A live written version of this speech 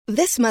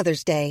This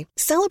Mother's Day,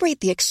 celebrate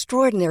the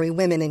extraordinary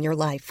women in your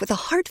life with a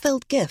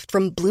heartfelt gift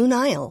from Blue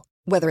Nile.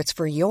 Whether it's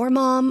for your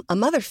mom, a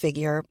mother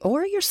figure,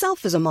 or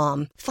yourself as a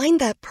mom, find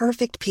that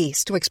perfect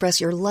piece to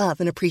express your love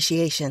and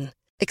appreciation.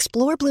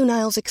 Explore Blue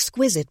Nile's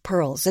exquisite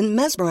pearls and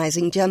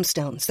mesmerizing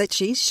gemstones that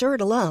she's sure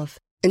to love.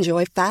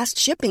 Enjoy fast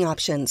shipping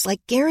options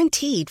like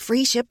guaranteed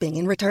free shipping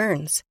and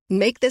returns.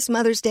 Make this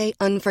Mother's Day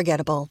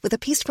unforgettable with a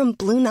piece from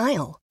Blue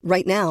Nile.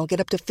 Right now, get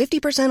up to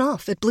 50%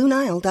 off at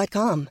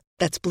BlueNile.com.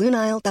 That's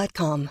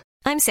BlueNile.com.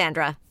 I'm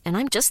Sandra, and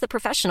I'm just the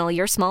professional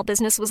your small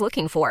business was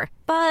looking for.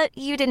 But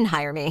you didn't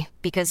hire me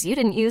because you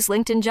didn't use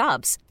LinkedIn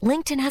Jobs.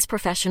 LinkedIn has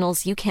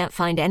professionals you can't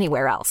find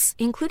anywhere else,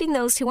 including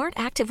those who aren't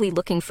actively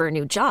looking for a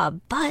new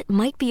job, but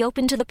might be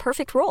open to the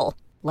perfect role,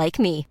 like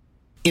me.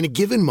 In a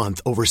given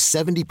month, over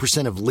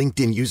 70% of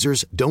LinkedIn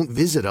users don't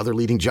visit other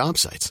leading job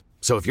sites.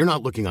 So if you're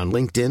not looking on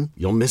LinkedIn,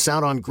 you'll miss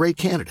out on great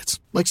candidates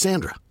like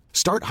Sandra.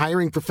 Start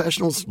hiring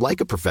professionals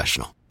like a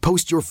professional.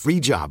 Post your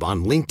free job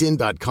on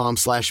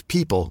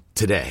linkedin.com/people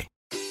today.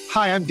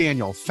 Hi, I'm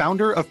Daniel,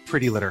 founder of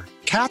Pretty Litter.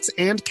 Cats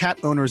and cat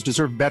owners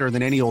deserve better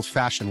than any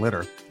old-fashioned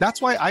litter.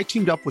 That's why I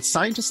teamed up with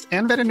scientists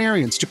and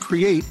veterinarians to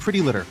create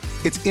Pretty Litter.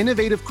 Its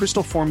innovative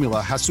crystal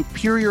formula has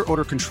superior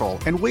odor control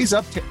and weighs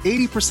up to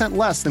 80%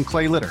 less than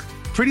clay litter.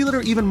 Pretty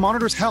Litter even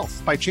monitors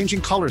health by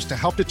changing colors to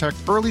help detect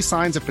early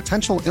signs of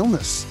potential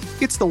illness.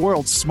 It's the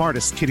world's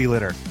smartest kitty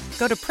litter.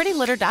 Go to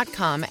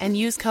prettylitter.com and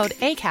use code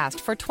ACAST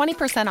for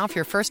 20% off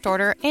your first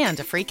order and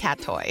a free cat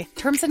toy.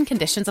 Terms and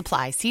conditions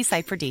apply. See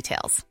site for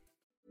details.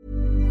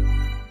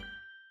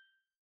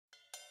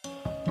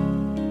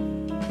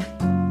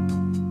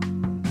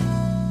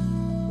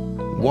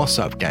 What's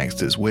up,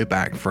 gangsters? We're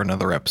back for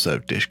another episode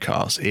of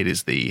Dishcast. It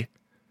is the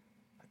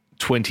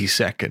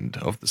 22nd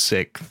of the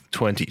 6th,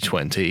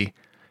 2020,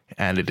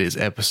 and it is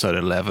episode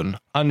 11.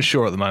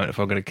 Unsure at the moment if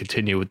I'm going to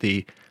continue with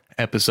the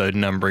episode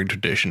numbering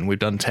tradition. We've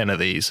done 10 of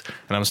these,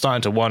 and I'm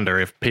starting to wonder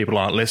if people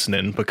aren't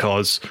listening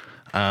because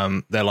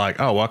they're like,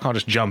 oh, well, I can't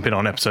just jump in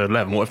on episode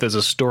 11. What if there's a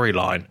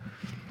storyline?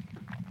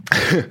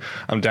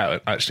 I'm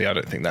doubting. Actually, I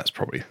don't think that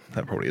probably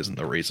isn't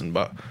the reason,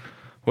 but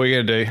what are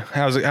you gonna do?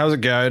 How's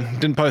it going?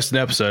 Didn't post an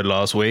episode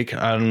last week,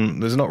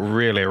 and there's not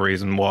really a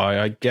reason why.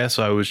 I guess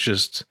I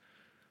just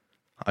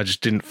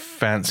didn't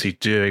fancy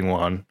doing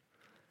one.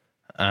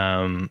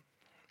 But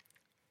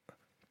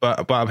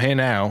I'm here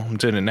now. I'm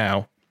doing it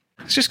now.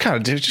 It's just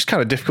kind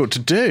of difficult to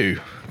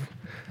do.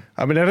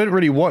 I mean, I don't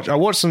really watch. I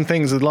watched some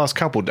things the last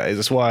couple of days.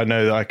 That's why I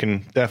know that I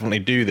can definitely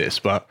do this.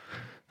 But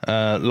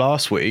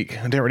last week,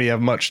 I didn't really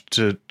have much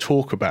to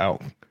talk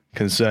about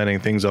concerning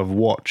things I've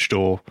watched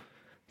or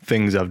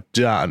things I've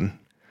done,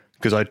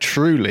 because I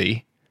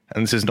truly,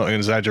 and this is not an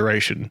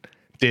exaggeration,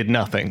 did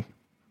nothing.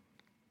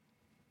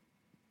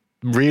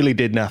 Really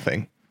did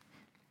nothing.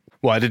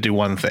 Well, I did do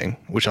one thing,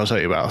 which I'll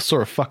tell you about. I saw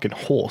a fucking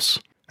horse.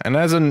 And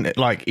as an,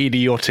 like,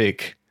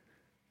 idiotic,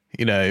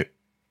 you know,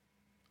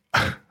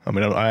 I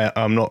mean, I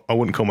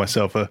wouldn't call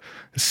myself a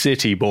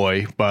city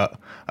boy, but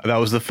that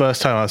was the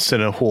first time I've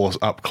seen a horse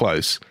up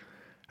close.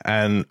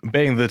 And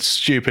being the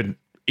stupid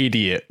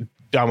idiot,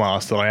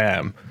 dumbass that I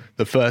am,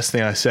 the first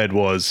thing I said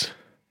was,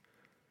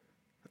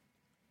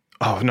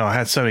 oh no, I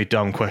had so many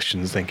dumb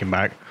questions thinking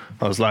back.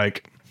 I was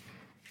like,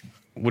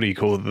 what do you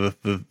call it?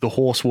 The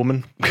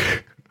horsewoman?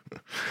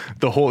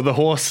 the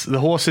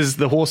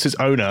horse's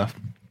owner.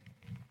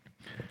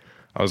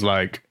 I was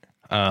like,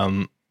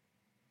 so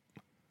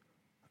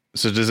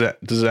does it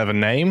have a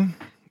name?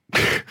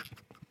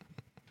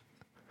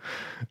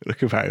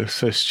 Looking back, it was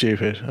so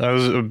stupid. I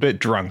was a bit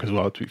drunk as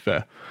well, to be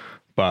fair.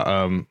 But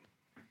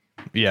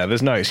yeah,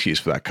 there's no excuse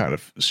for that kind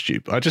of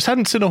stupid. I just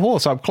hadn't seen a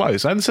horse up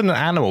close. I hadn't seen an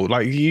animal.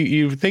 Like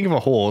you think of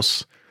a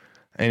horse,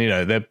 and you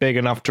know they're big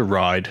enough to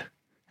ride.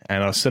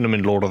 And I've seen them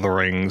in Lord of the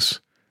Rings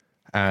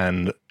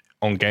and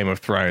on Game of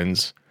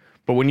Thrones.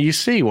 But when you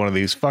see one of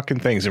these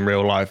fucking things in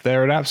real life,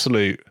 they're an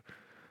absolute.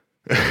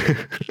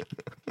 They're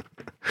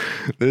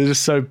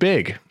just so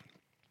big.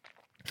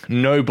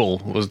 Noble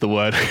was the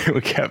word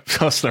we kept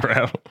tossing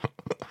around.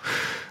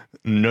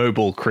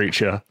 Noble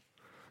creature.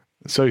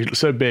 So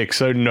big,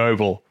 so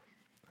noble.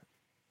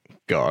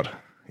 God.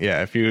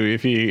 Yeah, if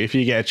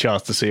you get a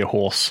chance to see a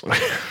horse,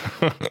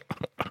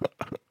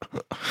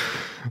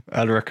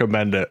 I'd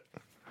recommend it.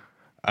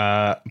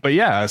 But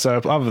yeah, so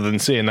other than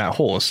seeing that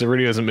horse, there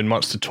really hasn't been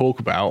much to talk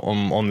about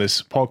on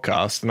this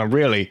podcast. And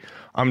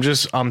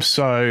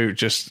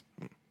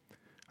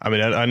I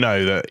mean, I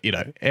know that, you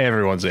know,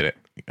 everyone's in it,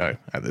 you know,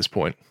 at this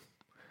point.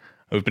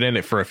 We've been in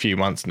it for a few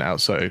months now,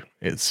 so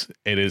it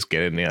is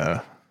getting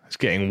it's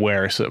getting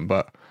wearisome,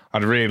 but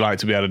I'd really like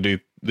to be able to do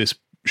this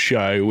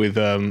show with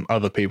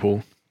other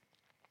people.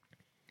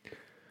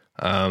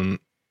 I'm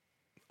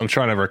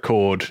trying to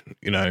record,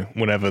 you know,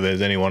 whenever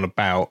there's anyone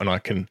about, and I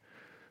can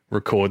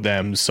record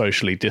them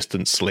socially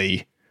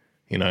distancedly,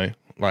 you know,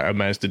 like I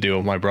managed to do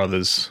with my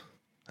brothers.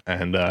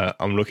 And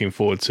I'm looking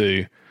forward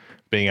to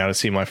being able to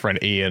see my friend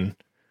Ian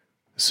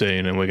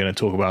soon, and we're going to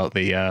talk about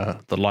the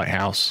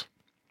lighthouse.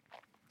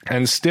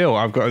 And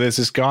still, there's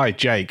this guy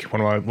Jake,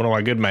 one of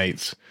my good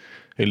mates,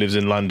 who lives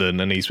in London,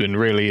 and he's been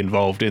really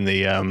involved in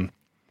the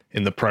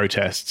in the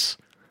protests.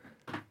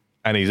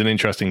 And he's an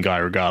interesting guy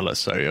regardless.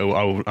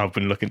 So I've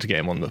been looking to get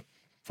him on the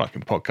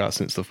fucking podcast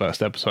since the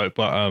first episode.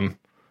 But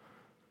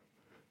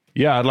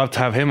yeah, I'd love to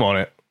have him on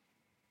it.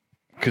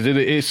 Because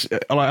it's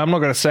like, I'm not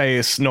going to say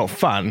it's not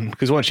fun,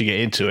 because once you get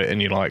into it and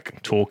you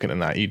like talking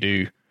and that, you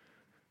do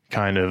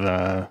kind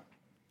of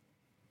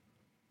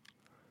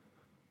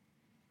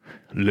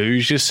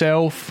lose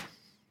yourself.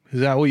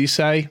 Is that what you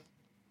say?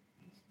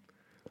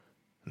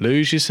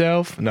 Lose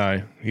yourself?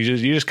 No, you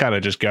just kind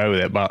of just go with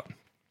it. But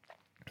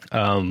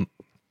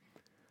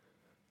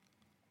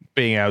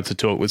being able to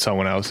talk with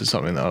someone else is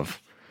something that I've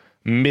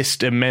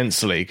missed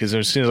immensely, because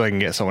as soon as I can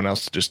get someone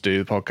else to just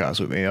do the podcast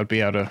with me, I'd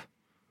be able to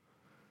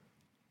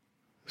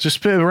just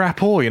a bit of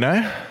rapport, you know?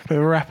 A bit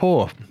of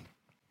rapport.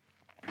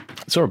 I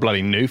saw a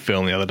bloody new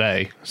film the other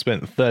day. I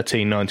spent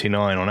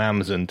 $13.99 on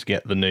Amazon to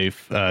get the new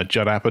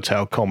Judd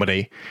Apatow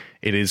comedy.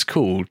 It is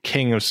called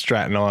King of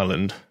Staten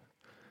Island,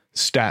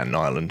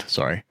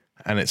 sorry.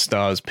 And it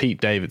stars Pete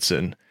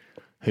Davidson,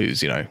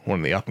 who's, you know, one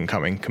of the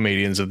up-and-coming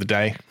comedians of the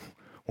day.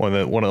 One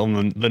of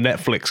the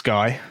Netflix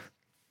guy.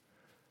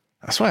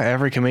 I swear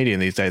every comedian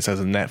these days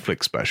has a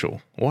Netflix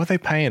special. Why are they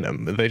paying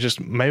them?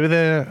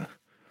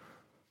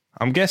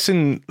 I'm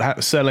guessing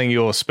selling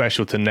your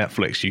special to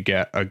Netflix, you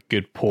get a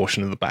good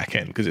portion of the back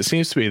end, because it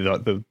seems to be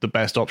the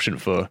best option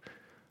for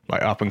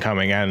like up and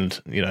coming and,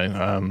 you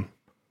know,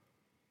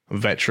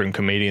 veteran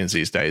comedians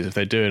these days. If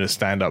they're doing a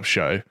stand-up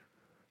show,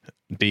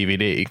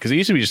 DVD, because it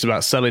used to be just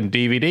about selling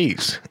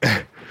DVDs.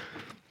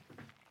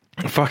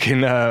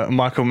 Fucking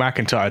Michael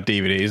McIntyre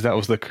DVDs. That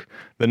was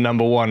the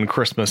number one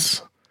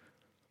Christmas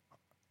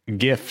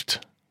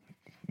gift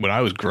when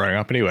I was growing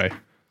up anyway.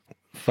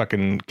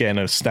 Fucking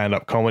getting a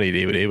stand-up comedy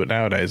DVD, but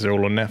nowadays they're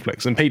all on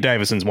Netflix. And Pete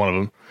Davidson's one of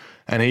them.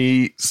 And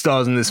he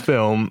stars in this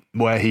film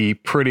where he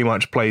pretty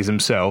much plays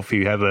himself.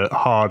 He had a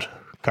hard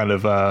kind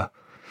of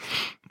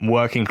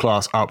working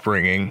class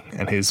upbringing,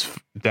 and his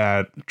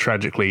dad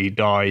tragically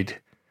died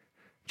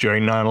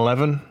during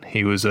 9/11.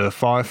 He was a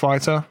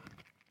firefighter.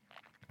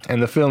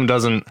 And the film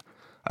doesn't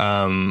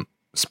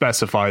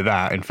specify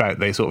that. In fact,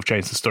 they sort of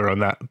changed the story on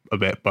that a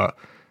bit, but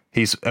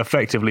he's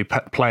effectively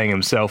playing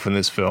himself in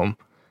this film.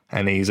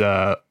 And he's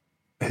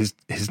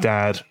his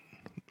dad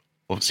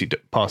obviously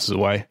passes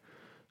away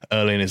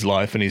early in his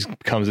life, and he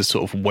becomes this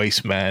sort of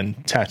waste man,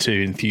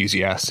 tattoo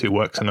enthusiast who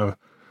works in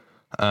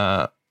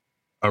a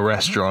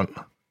restaurant.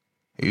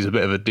 He's a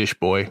bit of a dish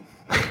boy.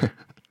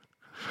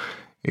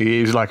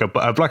 He's like a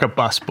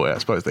bus boy, I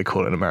suppose they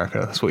call it in America.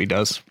 That's what he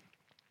does.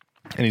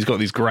 And he's got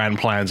these grand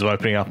plans of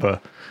opening up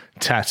a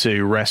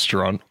tattoo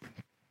restaurant.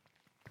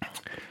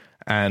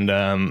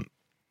 And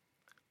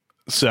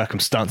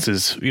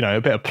circumstances, you know,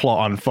 a bit of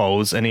plot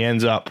unfolds, and he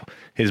ends up,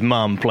 his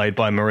mum, played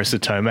by Marissa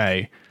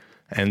Tomei,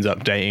 ends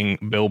up dating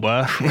Bill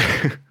Burr.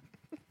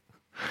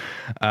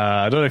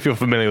 I don't know if you're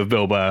familiar with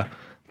Bill Burr,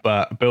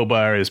 but Bill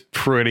Burr is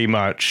pretty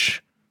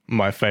much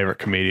my favorite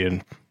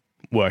comedian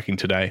working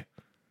today,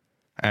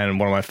 and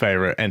one of my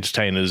favorite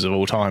entertainers of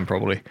all time,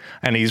 probably.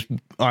 And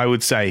I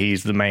would say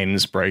he's the main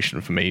inspiration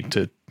for me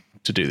to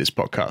do this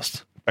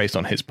podcast, based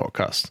on his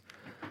podcast.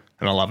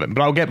 And I love it.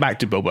 But I'll get back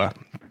to Bill Burr,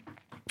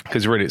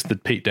 because really it's the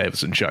Pete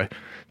Davidson show.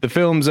 The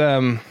film's,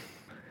 I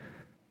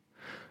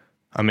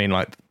mean,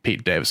 like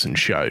Pete Davidson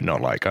show,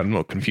 not like, I'm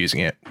not confusing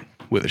it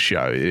with a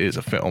show. It is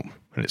a film,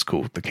 and it's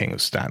called The King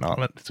of Staten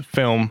Island. It's a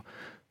film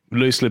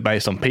loosely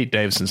based on Pete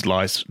Davidson's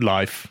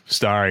life,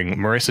 starring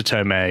Marissa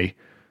Tomei,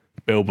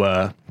 Bill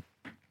Burr,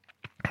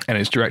 and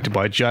it's directed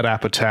by Judd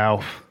Apatow.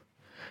 And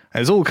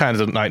there's all kinds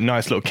of like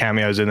nice little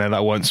cameos in there that I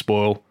won't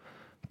spoil.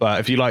 But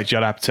if you like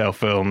Judd Apatow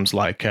films,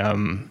 like,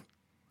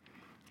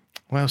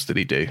 what else did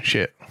he do?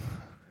 Shit.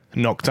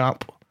 Knocked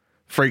Up,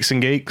 Freaks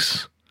and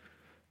Geeks.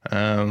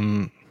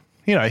 You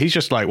know, he's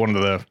just like one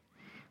of the,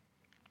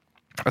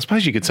 I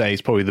suppose you could say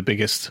he's probably the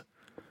biggest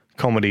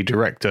comedy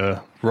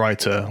director,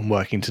 writer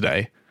working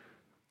today.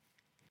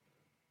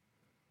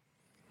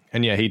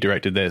 And yeah, he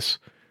directed this.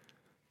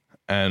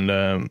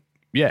 And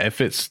yeah, it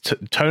fits,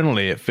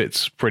 tonally, it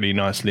fits pretty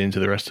nicely into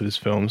the rest of his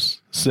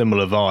films.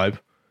 Similar vibe.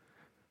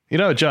 You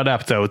know, a Judd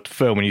Apatow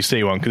film when you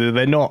see one, because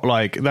they're not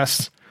like,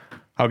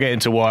 I'll get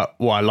into what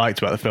I liked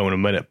about the film in a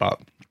minute,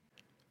 but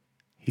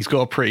he's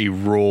got a pretty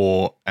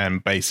raw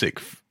and basic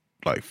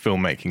like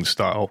filmmaking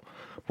style,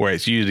 where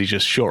it's usually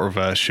just shot,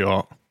 reverse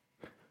shot.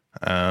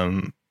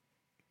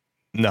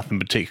 Nothing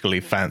particularly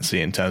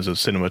fancy in terms of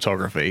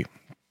cinematography.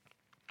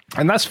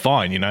 And that's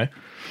fine, you know.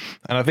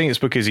 And I think it's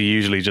because he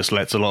usually just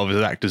lets a lot of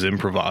his actors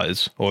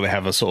improvise, or they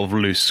have a sort of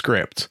loose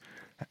script.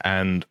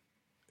 And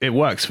it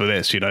works for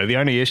this, you know. The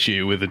only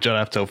issue with the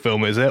Judd Apatow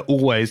film is they're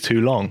always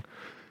too long.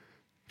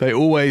 They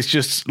always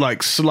just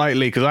like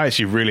slightly, because I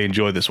actually really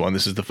enjoyed this one.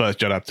 This is the first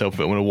Judd Apatow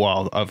film in a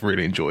while that I've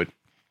really enjoyed.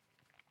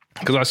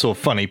 Because I saw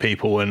Funny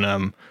People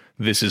and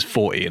This Is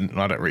 40, and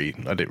I didn't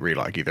really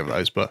like either of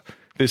those. But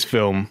this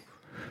film,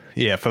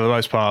 yeah, for the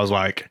most part, I was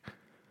like,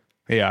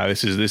 yeah,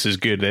 this is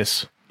good.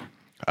 This,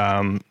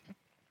 but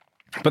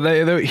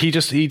he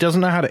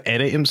doesn't know how to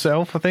edit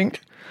himself. I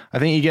think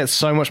he gets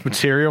so much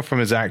material from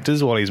his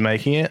actors while he's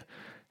making it,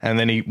 and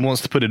then he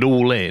wants to put it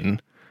all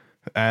in.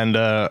 And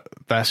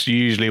that's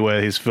usually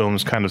where his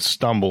films kind of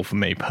stumble for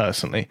me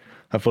personally.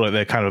 I feel like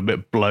they're kind of a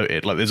bit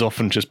bloated. Like there's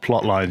often just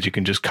plot lines you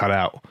can just cut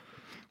out,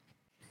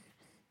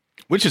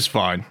 which is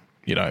fine,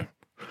 you know.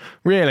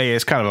 Really,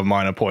 it's kind of a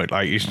minor point.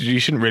 Like you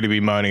shouldn't really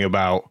be moaning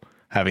about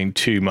having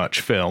too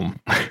much film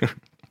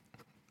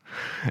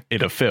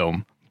in a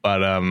film.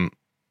 But I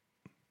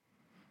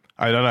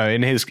don't know.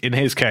 In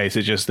his case,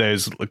 it's just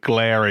there's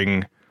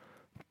glaring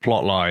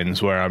plot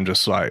lines where I'm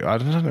just like, I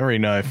don't really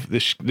know if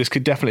this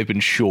could definitely have been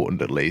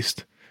shortened at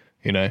least,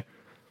 you know.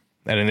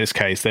 And in this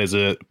case, there's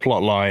a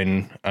plot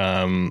line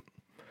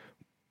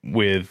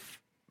with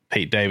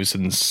Pete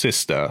Davidson's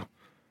sister,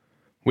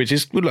 which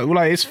is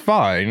like it's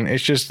fine.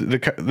 It's just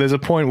there's a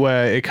point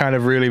where it kind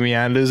of really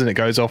meanders and it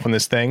goes off on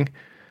this thing,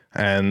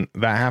 and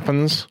that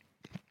happens.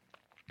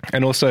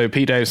 And also,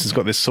 Pete Davidson's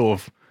got this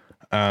sort of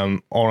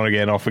on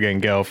again, off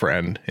again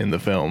girlfriend in the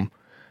film,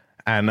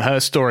 and her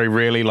story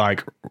really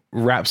like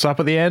wraps up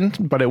at the end,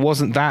 but it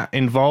wasn't that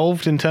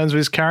involved in terms of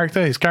his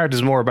character. His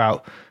character's more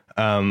about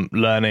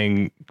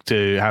learning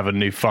to have a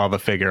new father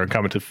figure and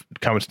coming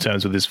to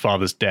terms with his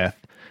father's death,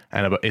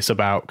 and it's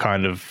about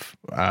kind of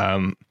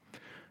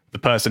the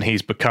person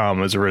he's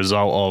become as a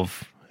result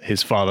of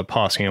his father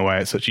passing away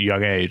at such a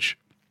young age.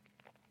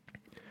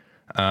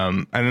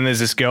 And then there's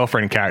this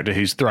girlfriend character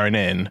who's thrown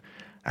in,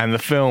 and the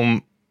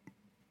film,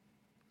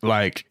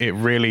 like, it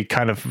really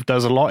kind of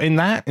does a lot in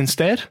that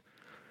instead.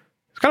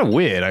 It's kind of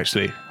weird,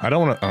 actually. I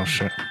don't want to... Oh,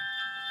 shit.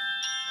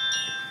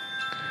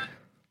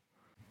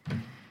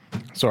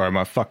 Sorry,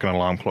 my fucking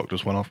alarm clock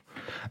just went off.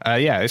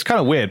 Yeah, it's kind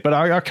of weird, but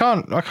I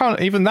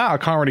can't, even that I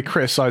can't really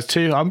criticize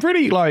too. I'm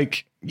really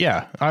like,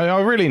 yeah,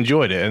 I really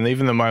enjoyed it. And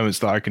even the moments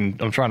that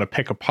I'm trying to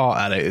pick apart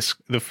at it,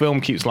 the film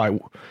keeps like,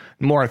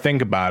 the more I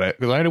think about it,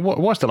 because I only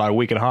watched it like a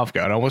week and a half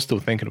ago and I was still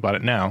thinking about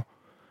it now.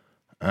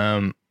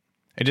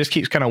 It just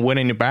keeps kind of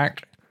winning you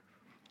back.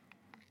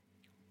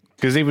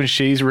 Because even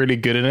she's really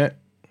good in it.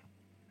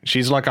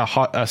 She's like a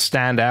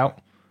standout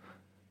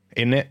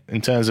in it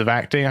in terms of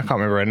acting. I can't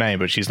remember her name,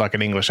 but she's like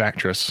an English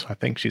actress. I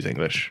think she's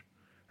English.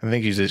 I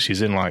think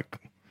she's in like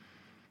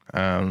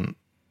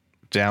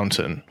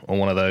Downton or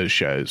one of those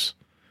shows.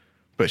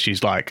 But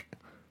she's like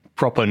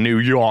proper New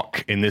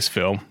York in this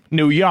film.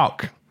 New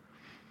York.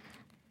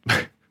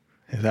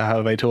 Is that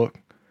how they talk?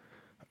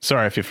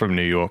 Sorry if you're from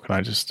New York and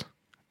I just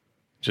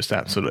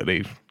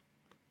absolutely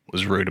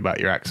was rude about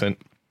your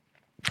accent.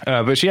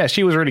 But yeah,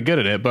 she was really good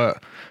at it,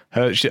 but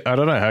I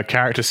don't know, her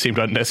character seemed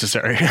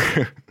unnecessary.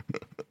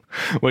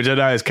 Which I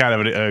know is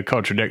kind of a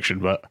contradiction,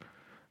 but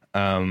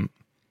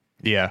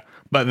yeah.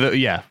 But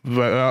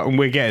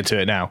we're getting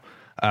to it now.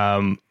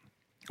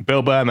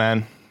 Bill Burr,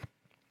 man,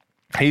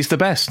 he's the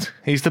best.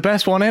 He's the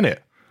best one in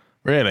it,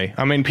 really.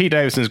 I mean, Pete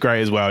Davidson's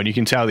great as well, and you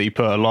can tell that he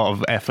put a lot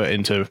of effort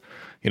into,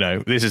 you know,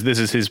 this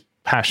is his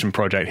passion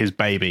project, his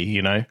baby,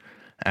 you know,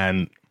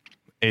 and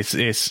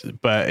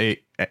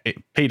Pete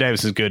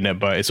Davidson's good in it,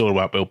 but it's all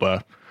about Bill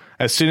Burr.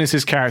 As soon as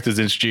his character's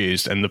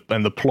introduced and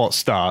the plot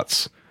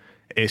starts,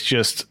 it's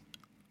just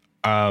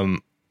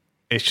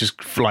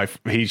like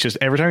he's just,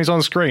 every time he's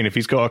on screen, if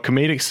he's got a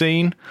comedic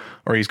scene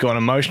or he's got an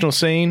emotional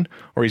scene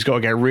or he's got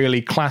to get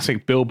really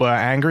classic Bill Burr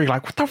angry,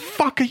 like, what the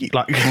fuck are you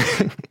like?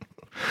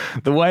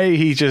 the way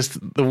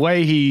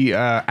he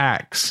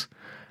acts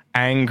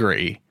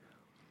angry,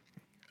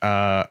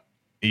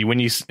 even when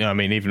you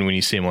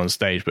see him on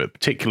stage, but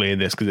particularly in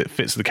this, because it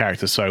fits the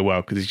character so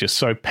well, because he's just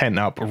so pent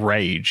up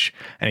rage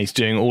and he's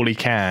doing all he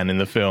can in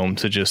the film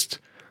to just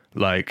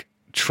like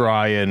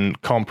try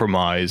and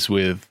compromise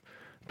with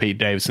Pete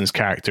Davidson's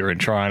character and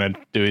trying to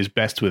do his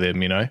best with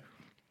him, you know.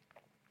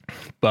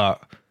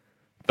 But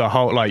the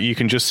whole, like, you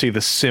can just see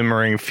the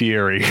simmering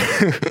fury.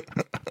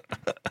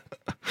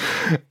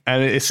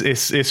 And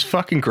it's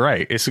fucking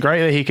great. It's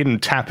great that he can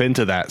tap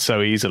into that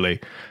so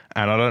easily.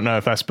 And I don't know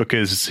if that's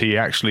because he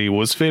actually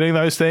was feeling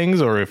those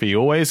things or if he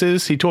always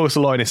is. He talks a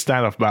lot in his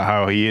stand-up about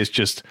how he's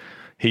just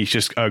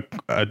a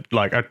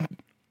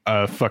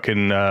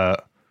fucking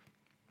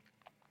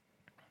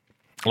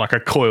like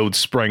a coiled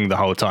spring the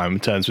whole time in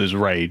terms of his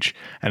rage,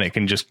 and it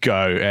can just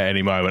go at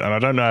any moment. And I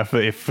don't know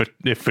if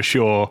for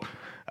sure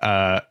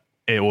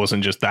it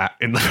wasn't just that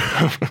in the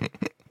film.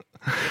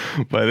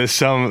 But there's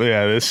some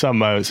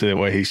moments in it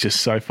where he's just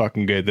so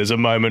fucking good. There's a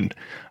moment,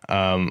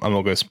 I'm not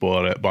going to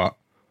spoil it, but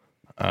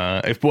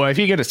if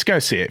you get it, go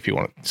see it if you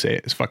want to see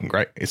it. It's fucking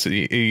great. It's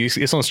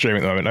on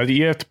streaming at the moment.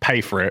 You have to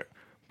pay for it,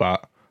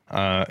 but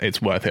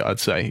it's worth it, I'd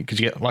say, because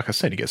you get, like I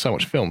said, you get so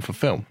much film for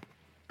film.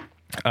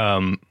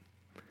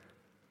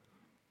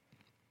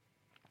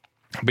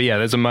 But yeah,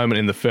 there's a moment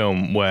in the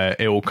film where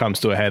it all comes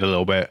to a head a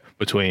little bit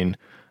between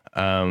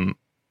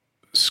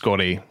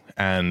Scotty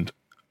and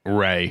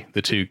Ray.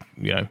 The two,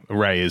 you know,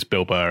 Ray is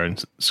Bill Burr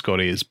and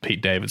Scotty is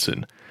Pete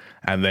Davidson,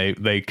 and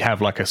they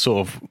have like a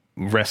sort of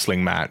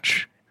wrestling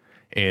match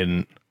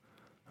in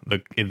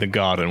the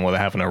garden where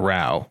they're having a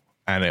row,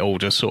 and it all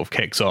just sort of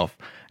kicks off.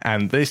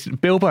 And this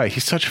Bill Burr,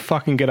 he's such a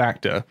fucking good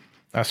actor.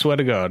 I swear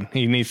to God,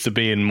 he needs to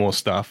be in more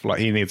stuff. Like,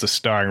 he needs a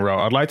starring role.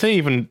 I'd like to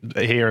even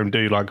hear him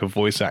do like a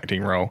voice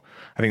acting role.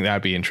 I think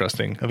that'd be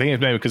interesting. I think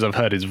it's maybe because I've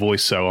heard his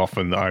voice so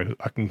often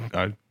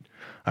that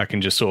I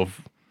can just sort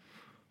of,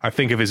 I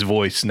think of his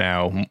voice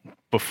now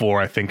before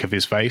I think of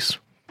his face,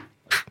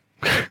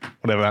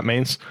 whatever that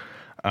means.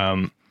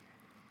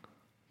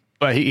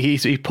 But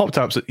he pops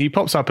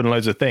up in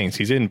loads of things.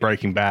 He's in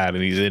Breaking Bad,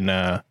 and he was in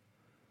an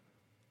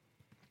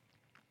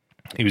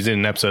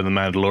episode of The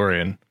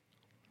Mandalorian.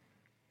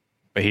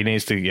 But he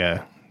needs to,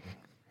 yeah,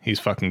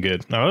 he's fucking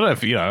good. Now, I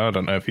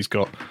don't know if he's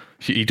got.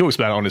 He talks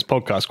about it on his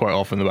podcast quite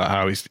often about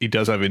how he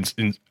does have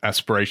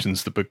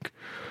aspirations to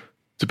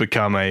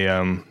become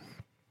an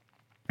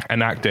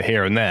actor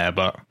here and there.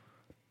 But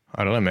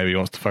I don't know. Maybe he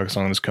wants to focus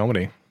on his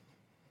comedy.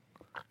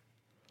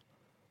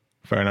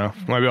 Fair enough.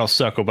 Maybe I'll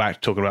circle back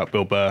to talking about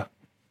Bill Burr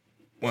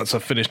once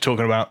I've finished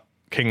talking about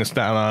King of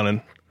Staten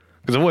Island,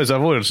 because I'd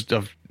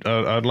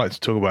like to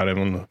talk about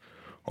him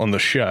on the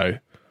show.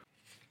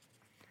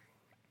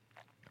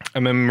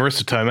 And then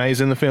Marissa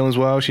Tomei's in the film as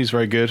well. She's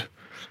very good.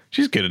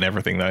 She's good in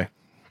everything, though.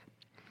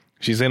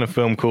 She's in a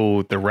film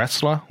called The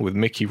Wrestler with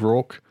Mickey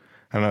Rourke.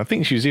 And I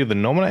think she was either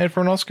nominated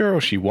for an Oscar or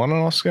she won an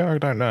Oscar. I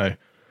don't know.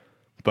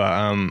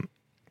 But,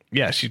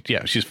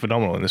 she's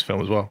phenomenal in this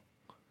film as well.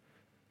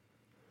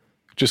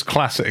 Just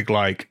classic,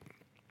 like,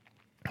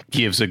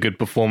 gives a good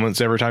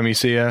performance every time you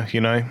see her,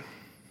 you know?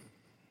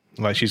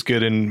 Like, she's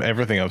good in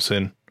everything I've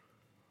seen,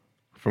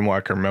 from what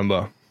I can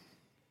remember.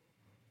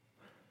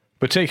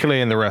 Particularly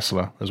in The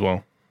Wrestler as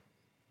well.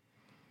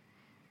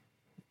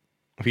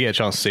 If you get a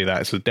chance to see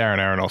that, it's a Darren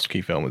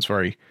Aronofsky film. It's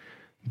very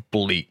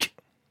bleak,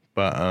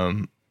 but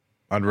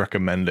I'd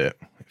recommend it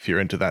if you're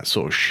into that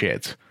sort of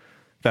shit.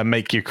 That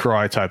make you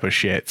cry type of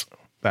shit.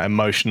 That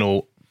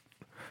emotional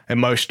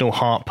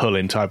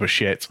heart-pulling type of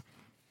shit.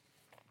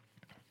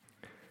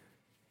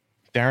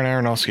 Darren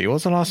Aronofsky. What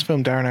was the last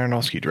film Darren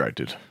Aronofsky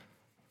directed?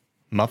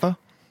 Mother?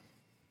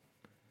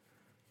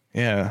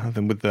 Yeah, I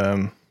think with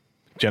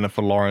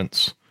Jennifer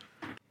Lawrence.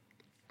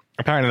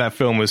 Apparently that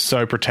film was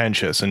so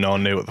pretentious and no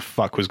one knew what the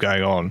fuck was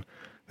going on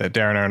that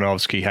Darren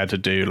Aronofsky had to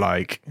do,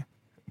 like,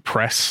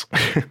 press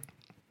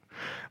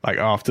like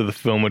after the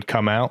film had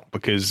come out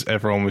because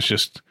everyone was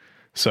just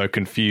so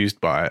confused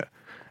by it.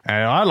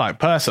 And I, like,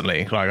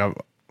 personally, like, I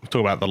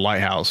talk about The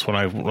Lighthouse. When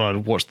I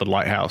watched The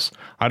Lighthouse,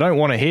 I don't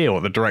want to hear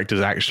what the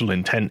director's actual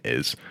intent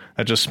is.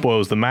 That just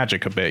spoils the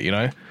magic a bit, you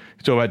know?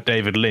 You talk about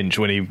David Lynch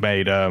when he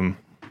made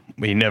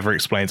he never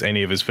explains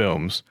any of his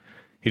films.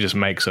 He just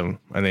makes them,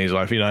 and then he's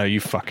like, you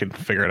fucking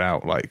figure it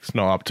out. Like, it's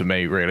not up to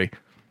me, really.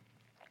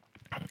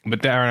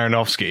 But Darren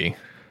Aronofsky,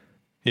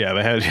 yeah,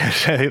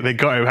 they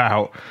got him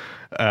out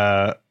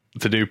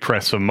to do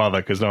press for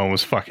Mother because no one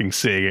was fucking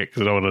seeing it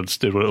because no one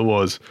understood what it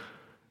was.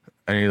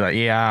 And he's like,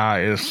 yeah,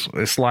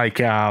 it's like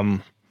it's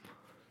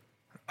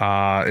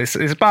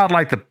about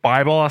like the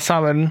Bible or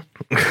something.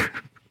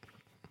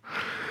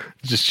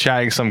 Just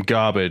chatting some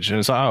garbage, and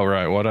it's like, oh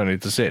right, well I don't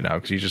need to see it now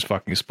because you just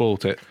fucking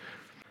spoilt it.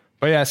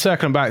 But yeah,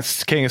 circling back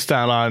to King of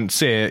Staten Island,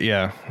 see it,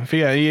 yeah. If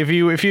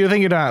you're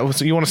thinking about,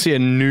 you want to see a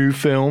new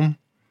film,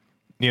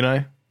 you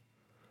know,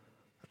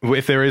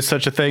 if there is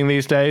such a thing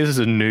these days as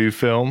a new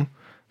film,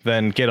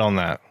 then get on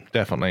that,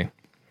 definitely.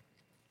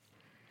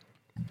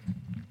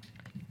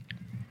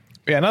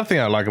 Yeah, another thing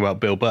I like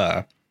about Bill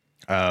Burr,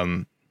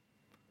 not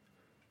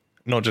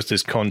just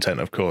his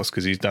content, of course,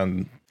 because he's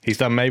done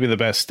maybe the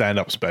best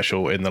stand-up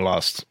special in the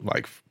last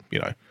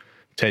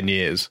 10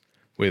 years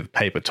with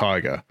Paper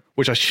Tiger,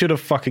 which I should have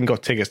fucking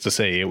got tickets to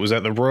see. It was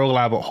at the Royal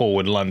Albert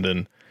Hall in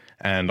London,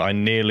 and I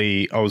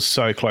was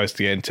so close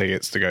to getting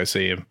tickets to go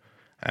see him,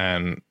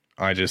 and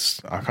I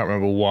can't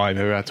remember why.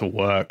 Maybe I had to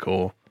work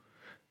or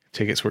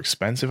tickets were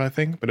expensive, I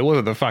think, but it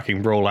wasn't the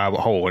fucking Royal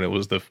Albert Hall, and it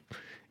was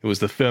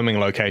the filming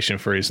location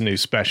for his new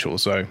special,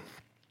 so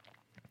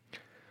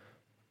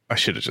I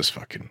should have just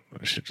gone.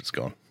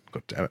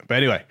 God damn it. But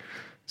anyway,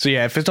 so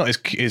yeah, if it's not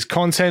his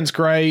content's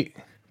great,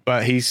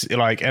 but he's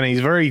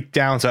very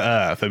down to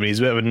earth. I mean,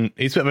 he's a bit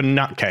of a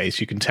nutcase,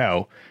 you can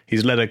tell.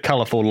 He's led a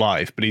colourful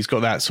life, but he's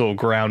got that sort of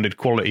grounded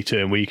quality to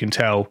him where you can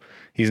tell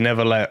he's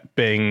never let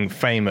being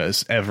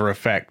famous ever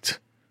affect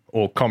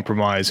or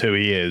compromise who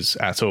he is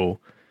at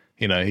all.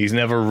 You know, he's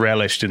never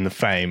relished in the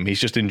fame.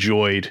 He's just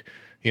enjoyed,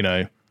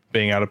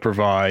 being able to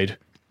provide.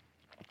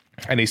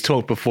 And he's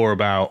talked before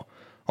about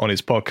on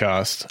his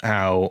podcast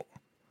how,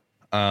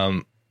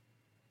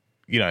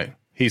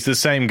 he's the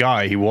same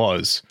guy he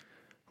was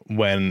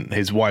when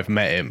his wife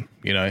met him,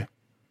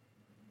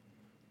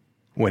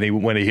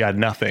 when he had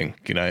nothing,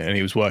 and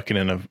he was working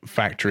in a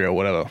factory or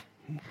whatever,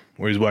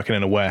 or he was working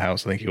in a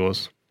warehouse, I think he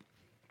was.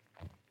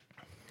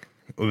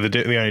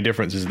 The only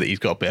difference is that he's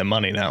got a bit of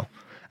money now.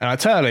 And I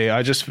tell you,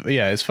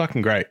 it's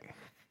fucking great.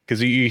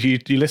 Because you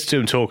listen to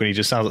him talk and he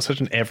just sounds like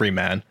such an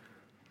everyman,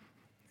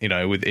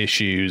 with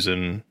issues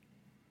and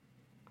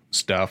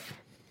stuff.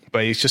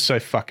 But he's just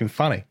so fucking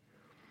funny.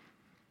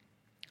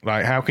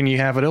 Like, how can you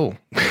have it all?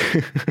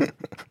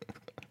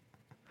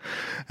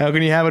 How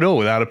can you have it all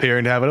without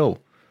appearing to have it all?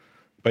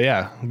 But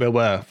yeah, Bill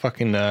Burr,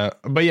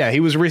 but yeah,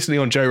 he was recently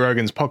on Joe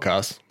Rogan's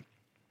podcast.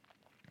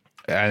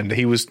 and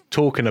he was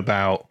talking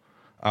about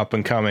up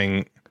and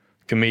coming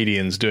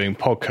comedians doing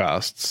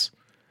podcasts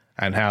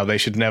and how they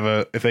should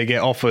never, if they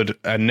get offered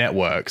a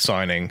network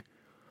signing,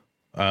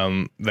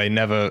 they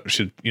never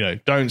should,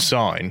 don't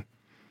sign,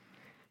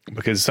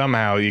 because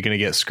somehow you're going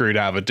to get screwed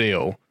out of a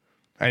deal.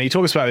 And he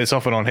talks about this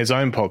often on his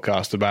own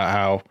podcast about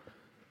how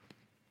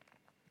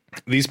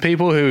these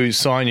people who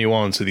sign you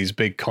on to these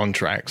big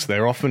contracts,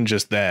 they're often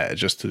just there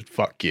just to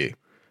fuck you,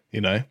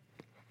 They're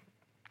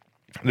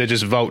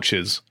just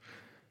vultures.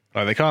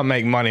 Like, they can't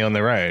make money on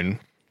their own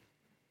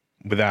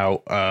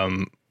without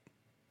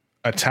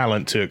a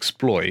talent to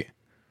exploit.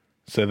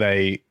 So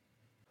they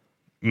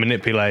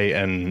manipulate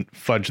and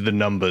fudge the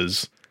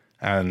numbers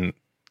and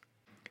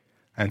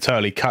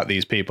totally cut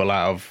these people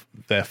out of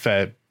their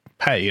fair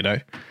pay,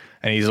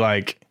 And he's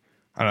like,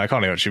 I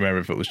can't even actually remember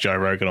if it was Joe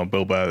Rogan or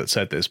Bill Burr that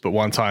said this, but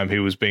one time he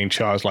was being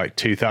charged like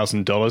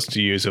 $2,000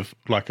 to use a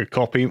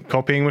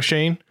copying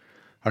machine,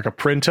 like a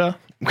printer,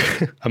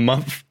 a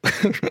month,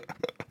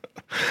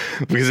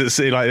 because it's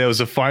like there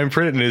was a fine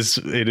print in his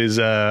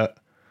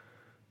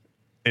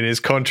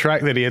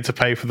contract that he had to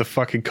pay for the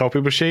fucking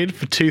copy machine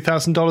for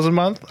 $2,000 a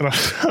month. And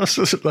I was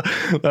just like,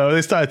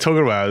 they started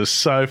talking about it. It was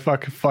so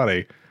fucking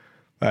funny.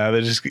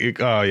 They're just,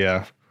 oh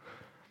yeah.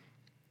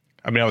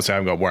 I mean, obviously I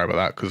haven't got to worry about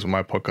that because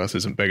my podcast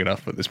isn't big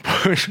enough at this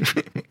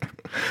point.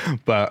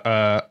 But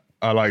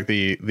I like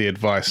the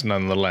advice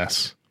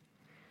nonetheless.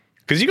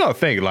 Because you got to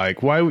think,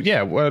 like, why?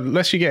 Yeah, well,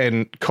 unless you're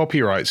getting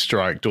copyright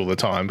striked all the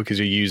time because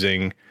you're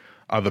using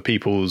other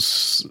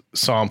people's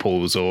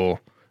samples, or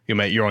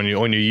you're on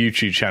your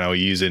YouTube channel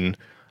using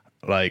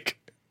like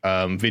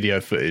video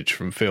footage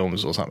from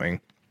films or something,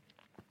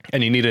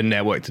 and you need a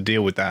network to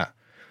deal with that.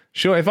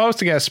 Sure, if I was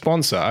to get a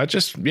sponsor, I'd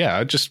just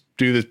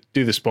do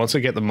the sponsor,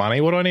 get the money.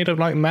 What do I need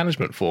like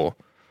management for?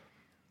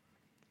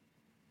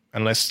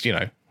 Unless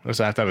I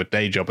have to have a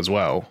day job as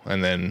well,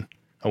 and then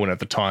I wouldn't have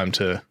the time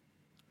to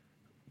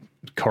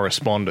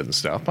correspond and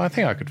stuff. But I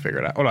think I could figure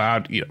it out.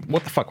 Well,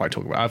 what the fuck am I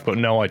talking about? I've got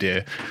no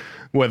idea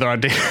whether I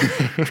did.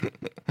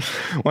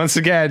 Once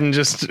again,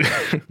 just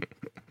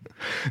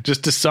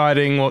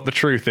deciding what the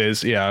truth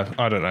is. Yeah,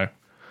 I don't know.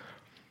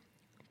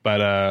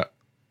 But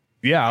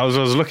yeah, I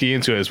was looking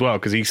into it as well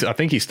because I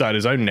think he started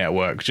his own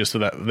network just for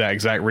that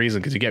exact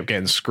reason, because he kept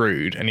getting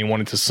screwed and he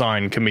wanted to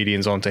sign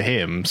comedians onto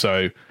him,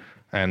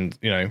 and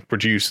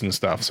produce and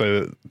stuff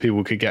so that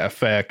people could get a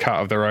fair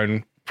cut of their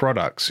own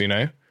products,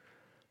 of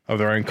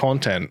their own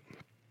content.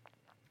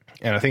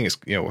 And I think it's,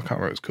 I can't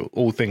remember what it's called.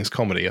 All Things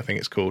Comedy, I think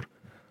it's called.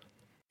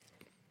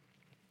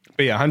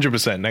 But yeah,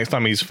 100%. Next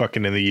time he's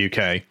fucking in the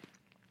UK,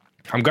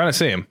 I'm going to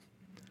see him.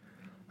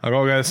 I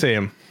gotta go see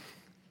him.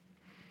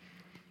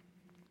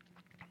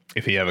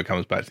 If he ever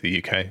comes back to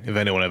the UK, if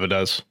anyone ever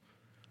does.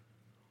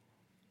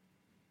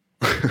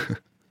 I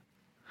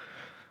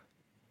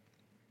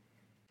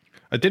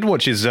did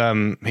watch his,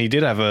 he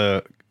did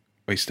have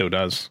he still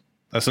does.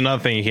 That's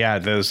another thing he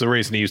had. There's the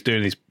reason he was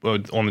doing these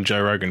on the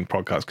Joe Rogan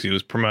podcast, because he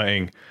was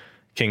promoting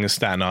King of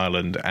Staten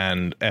Island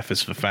and F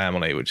is for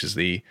Family, which is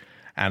the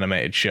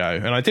animated show.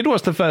 And I did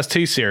watch the first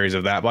 2 series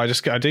of that,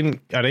 but I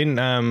didn't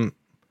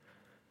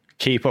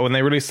keep up when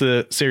they released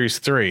the series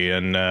 3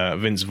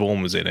 and Vince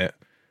Vaughn was in it.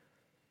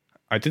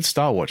 I did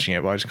start watching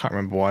it, but I just can't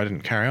remember why I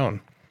didn't carry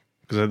on.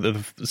 Because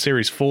the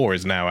series 4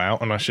 is now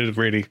out, and I should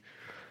really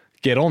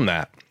get on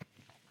that.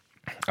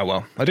 Oh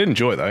well, I did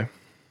enjoy it though.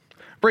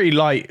 Pretty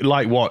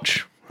light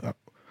watch,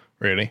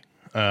 really.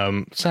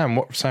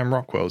 Sam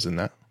Rockwell's in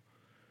that,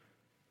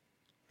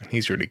 and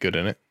he's really good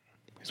in it.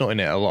 He's not in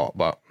it a lot,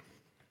 but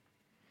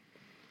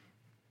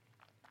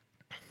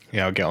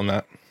yeah, I'll get on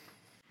that.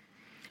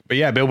 But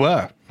yeah, Bill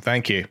Burr,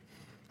 thank you.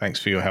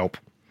 Thanks for your help.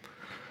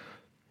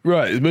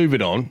 Right,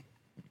 moving on.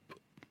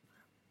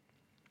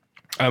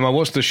 I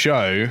watched the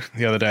show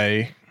the other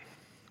day,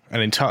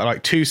 an entire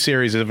 2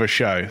 series of a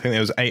show. I think there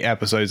was 8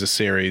 episodes a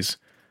series,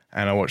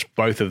 and I watched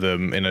both of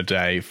them in a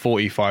day,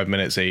 45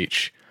 minutes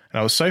each. And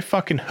I was so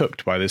fucking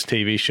hooked by this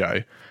TV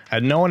show,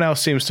 and no one else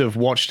seems to have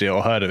watched it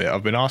or heard of it.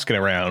 I've been asking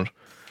around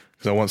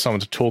because I want someone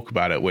to talk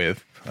about it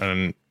with,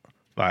 and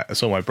I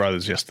saw my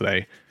brothers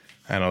yesterday,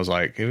 and I was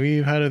like, "Have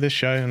you heard of this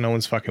show?" And no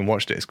one's fucking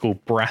watched it. It's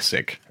called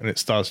Brassic, and it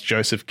stars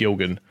Joseph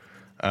Gilgan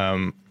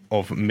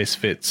of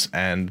Misfits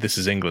and This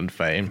Is England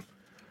fame.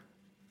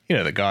 You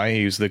know the guy.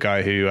 He was the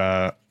guy who,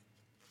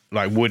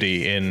 like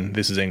Woody in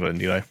This Is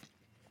England,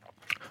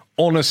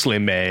 Honestly,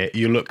 mate,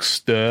 you look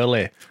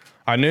sturdy.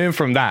 I knew him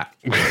from that,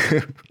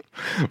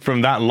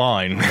 from that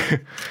line.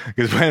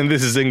 Because when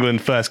This Is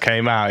England first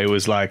came out, it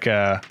was like,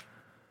 I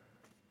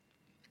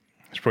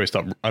should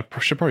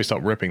probably stop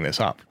ripping this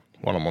up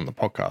while I'm on the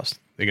podcast.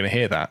 They're going to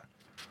hear that.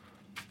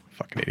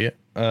 Fucking idiot.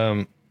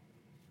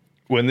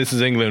 When This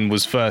Is England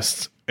was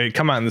first, it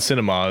came out in the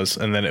cinemas,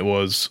 and then it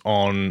was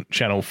on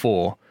Channel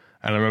 4.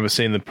 And I remember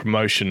seeing the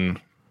promotion,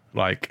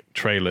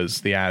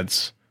 trailers, the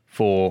ads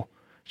for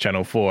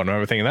Channel 4. And I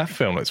remember thinking, that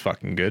film looks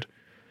fucking good.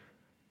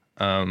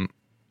 Even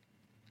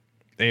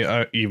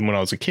when I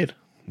was a kid,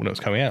 when it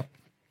was coming out.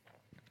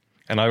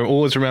 And I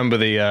always remember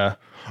the,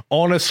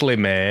 honestly,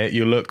 mate,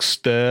 you look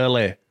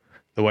sturdy.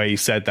 the way he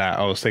said that,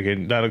 I was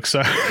thinking that looks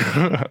so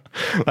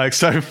like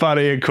so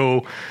funny and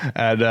cool.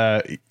 And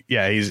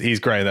yeah, he's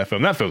great in that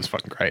film. That film's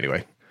fucking great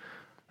anyway.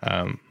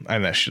 And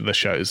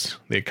the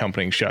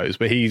accompanying shows.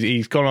 But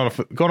he's gone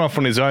off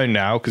on his own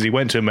now because he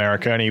went to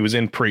America and he was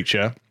in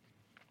Preacher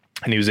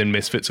and he was in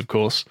Misfits, of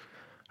course.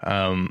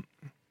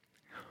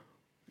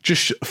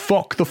 Just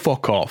fuck the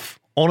fuck off.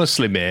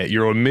 Honestly, mate,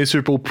 you're a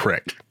miserable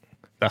prick.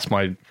 That's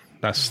my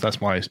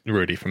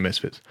Rudy from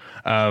Misfits.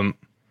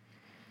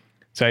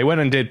 So he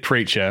went and did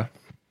Preacher,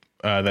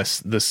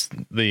 based on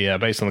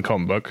the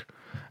comic book,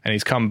 and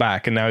he's come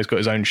back and now he's got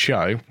his own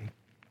show.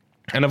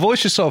 And I've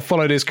always just sort of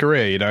followed his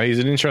career. You know, he's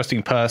an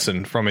interesting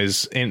person from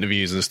his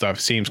interviews and stuff.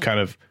 Seems kind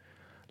of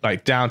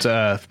like down to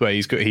earth, but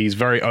he's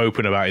very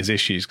open about his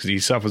issues because he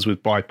suffers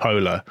with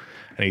bipolar,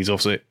 and he's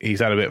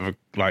had a bit of a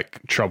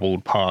like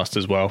troubled past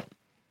as well.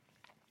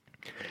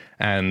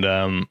 And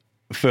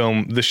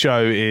the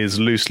show is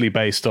loosely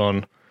based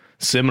on,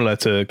 similar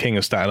to King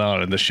of Staten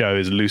Island, the show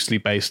is loosely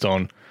based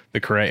on the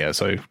creator.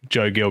 So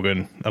Joe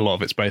Gilgun, a lot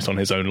of it's based on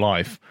his own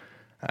life,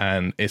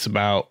 and it's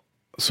about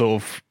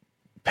sort of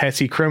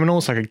petty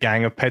criminals, like a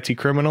gang of petty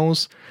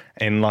criminals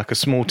in like a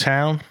small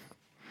town.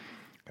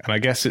 And I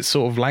guess it's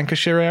sort of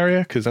Lancashire area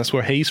because that's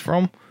where he's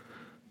from.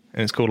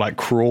 And it's called like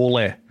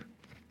Crawley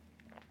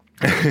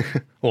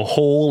or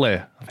Hawley.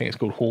 I think it's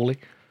called Hawley.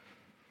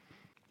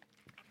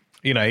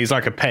 You know, he's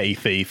like a petty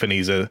thief and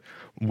he's a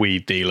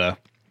weed dealer.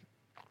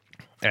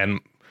 And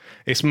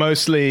it's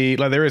mostly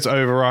like there is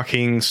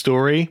overarching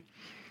story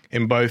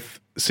in both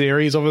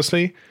series,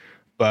 obviously,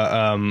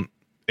 but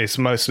it's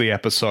mostly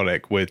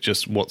episodic with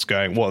just what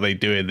are they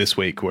doing this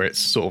week, where it's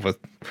sort of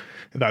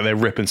that they're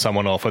ripping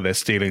someone off or they're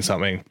stealing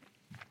something.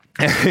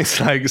 It's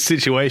like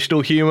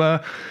situational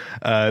humor.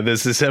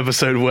 There's this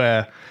episode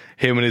where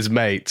him and his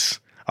mates,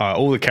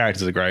 all the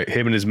characters are great.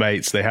 Him and his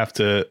mates, they have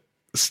to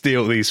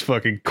steal these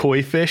fucking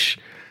koi fish,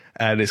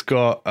 and it's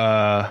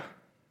got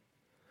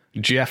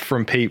Jeff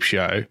from Peep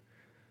Show.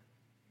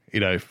 You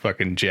know,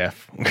 fucking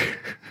Jeff.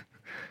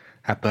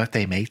 Happy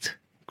birthday, mate.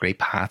 Great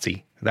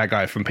party. That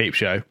guy from Peep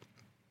Show.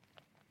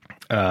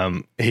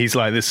 He's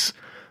like this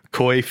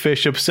koi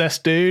fish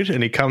obsessed dude,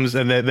 and he comes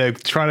and they're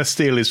trying to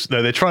steal his.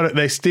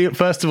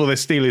 First of all, they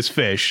steal his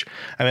fish,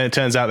 and then it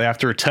turns out they have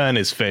to return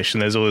his fish,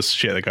 and there's all this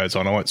shit that goes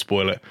on. I won't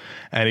spoil it.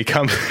 And he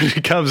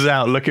comes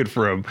out looking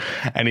for him,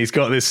 and he's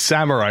got this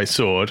samurai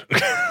sword.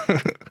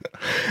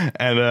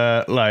 And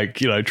like,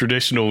 you know,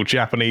 traditional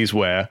Japanese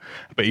wear,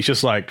 but he's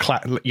just like,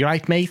 you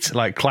right, mate?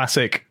 Like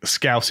classic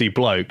scousy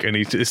bloke. And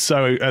he's just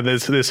so,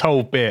 there's this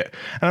whole bit,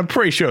 and I'm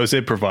pretty sure it was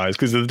improvised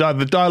because the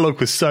dialogue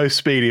was so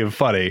speedy and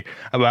funny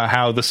about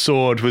how the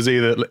sword was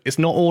it's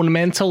not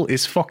ornamental,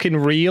 it's fucking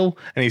real.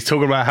 And he's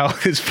talking about how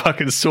his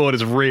fucking sword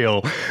is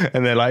real,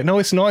 and they're like, no,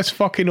 it's not, it's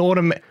fucking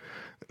ornament.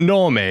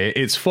 No, mate,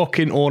 it's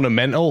fucking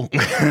ornamental.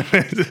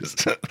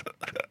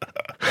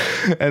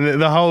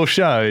 And the whole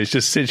show is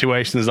just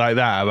situations like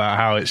that about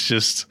how it's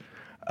just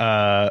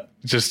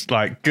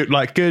like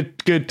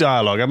good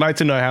dialogue. I'd like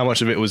to know how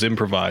much of it was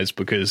improvised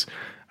because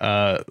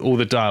all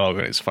the dialogue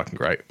in it's fucking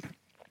great.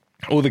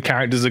 All the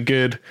characters are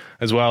good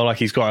as well. Like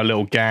he's got a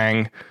little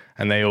gang,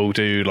 and they all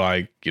do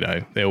like, you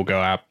know, they all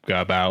go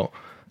about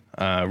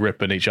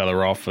ripping each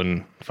other off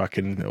and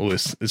fucking all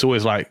this. It's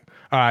always like,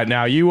 all right,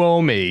 now you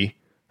owe me,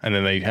 and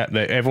then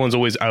everyone's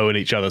always owing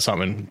each other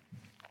something.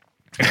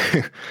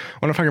 I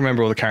wonder if I can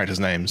remember all the characters'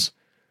 names.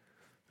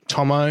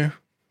 Tomo,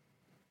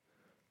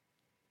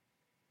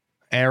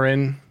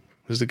 Erin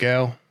was the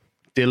girl,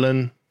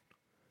 Dylan,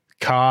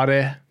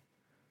 Cardi,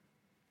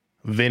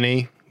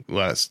 Vinny.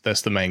 Well,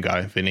 that's the main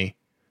guy, Vinny.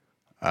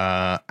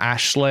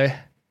 Ashley.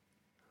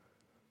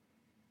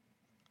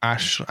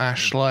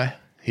 Ashley.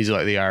 He's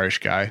like the Irish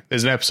guy.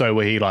 There's an episode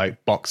where he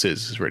like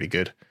boxes. It's really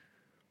good.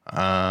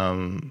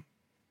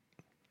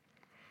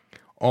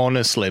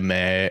 Honestly,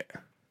 mate.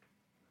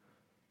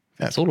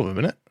 That's all of them,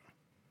 isn't it?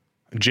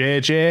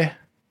 JJ.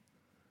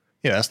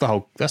 Yeah, that's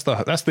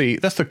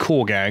the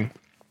core gang.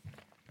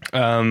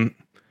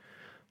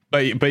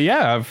 But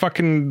yeah, I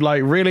fucking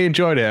like really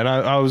enjoyed it, and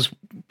I was,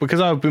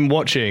 because I've been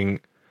watching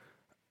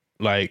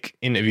like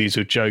interviews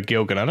with Joe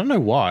Gilgun. I don't know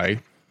why,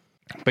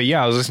 but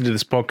yeah, I was listening to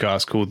this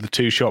podcast called the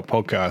Two Shot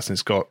Podcast, and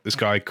it's got this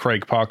guy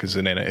Craig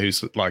Parkinson in it,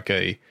 who's like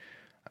a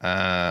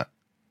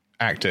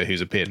actor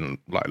who's appeared in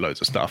like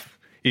loads of stuff.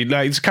 He's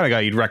the kind of guy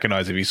you'd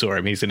recognize if you saw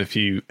him. He's in a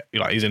few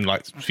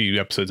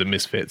episodes of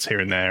Misfits here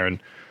and there,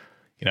 and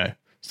you know,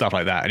 stuff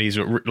like that. And he's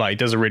like, he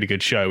does a really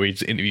good show where he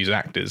just interviews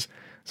actors.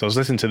 So I was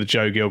listening to the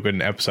Joe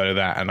Gilgun episode of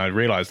that, and I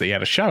realized that he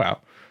had a show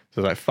out.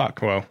 So I was like,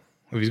 fuck, well,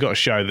 if he's got a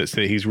show that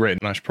he's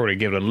written, I should probably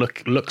give it a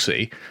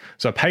look-see.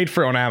 So I paid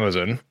for it on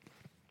Amazon,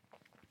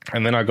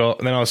 and then I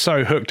was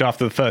so hooked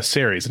after the first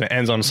series, and it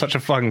ends on such a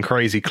fucking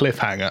crazy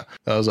cliffhanger.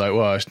 I was like,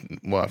 well,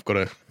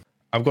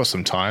 I've got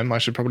some time. I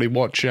should probably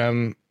watch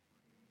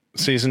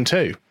season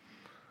 2.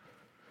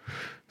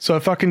 So I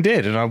fucking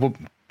did, and I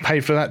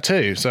paid for that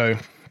too. So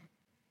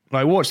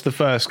I watched the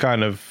first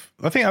kind of,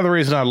 I think the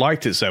reason I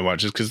liked it so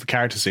much is because the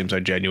characters seem so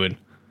genuine.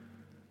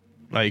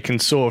 Like, you can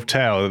sort of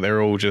tell that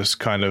they're all just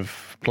kind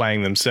of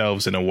playing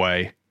themselves in a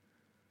way.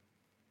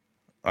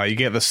 You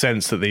get the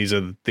sense that these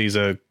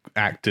are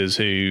actors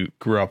who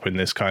grew up in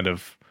this kind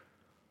of,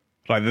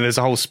 like, there's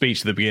a whole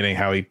speech at the beginning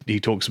how he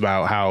talks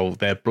about how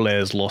their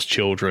Blairs lost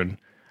children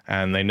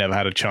and they never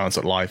had a chance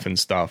at life and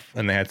stuff,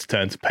 and they had to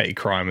turn to petty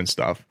crime and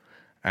stuff.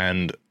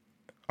 And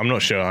I'm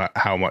not sure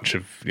how much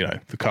of, you know,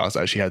 the cast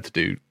actually had to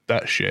do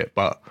that shit,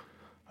 but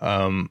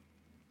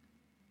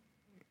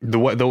the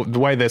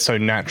way they're so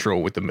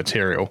natural with the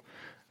material,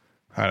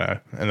 I don't know,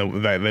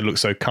 and they look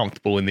so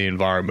comfortable in the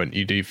environment,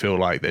 you do feel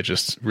like they're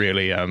just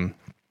really at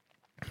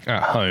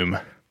home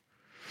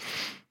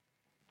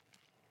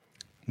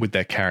with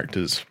their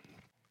characters.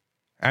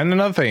 And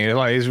another thing,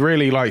 like, is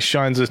really like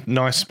shines a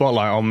nice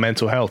spotlight on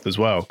mental health as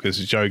well, because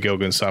Joe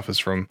Gilgun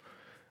suffers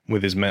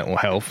with his mental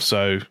health.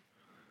 So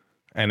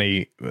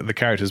the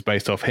character's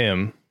based off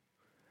him,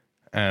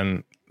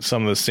 and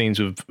some of the scenes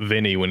with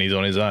Vinny when he's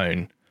on his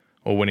own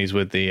or when he's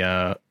with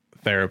the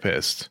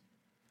therapist,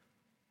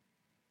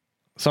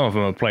 some of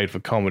them are played for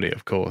comedy,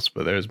 of course,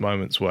 but there's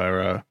moments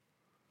where,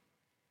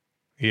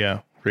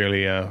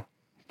 really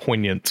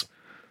poignant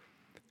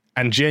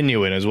and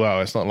genuine as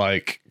well. It's not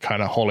like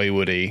kind of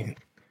Hollywoody.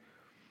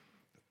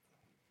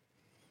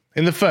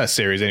 In the first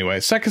series,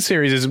 anyway. Second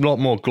series is a lot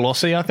more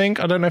glossy, I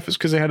think. I don't know if it's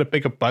because they had a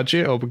bigger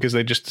budget or because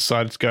they just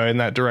decided to go in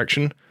that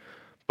direction.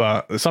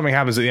 But something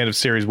happens at the end of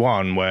series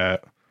 1 where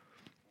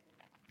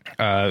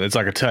it's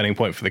like a turning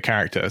point for the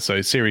character.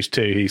 So series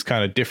 2, he's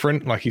kind of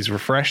different. Like, he's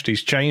refreshed.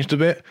 He's changed a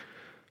bit.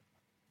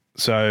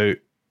 So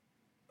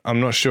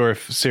I'm not sure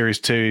if series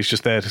 2 is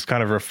just there to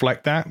kind of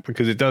reflect that,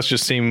 because it does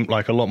just seem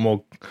like a lot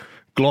more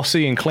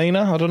glossy and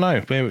cleaner. I don't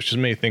know. Maybe it's just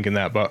me thinking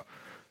that, but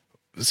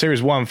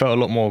series 1 felt a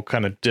lot more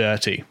kind of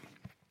dirty,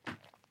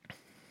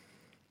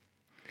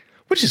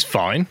 which is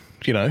fine.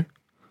 You know,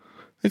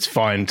 it's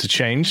fine to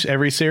change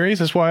every series.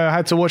 That's why I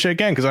had to watch it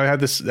again, because I had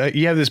this.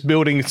 You have this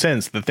building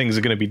sense that things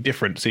are going to be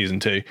different season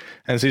 2,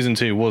 and season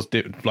 2 was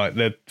like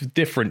they're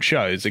different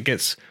shows. It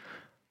gets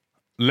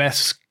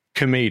less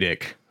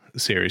comedic,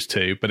 series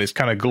 2, but it's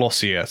kind of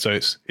glossier, so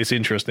it's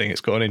interesting.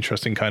 It's got an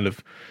interesting kind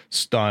of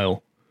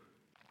style.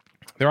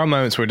 There are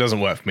moments where it doesn't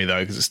work for me,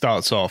 though, because it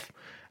starts off,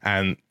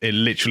 and it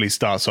literally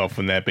starts off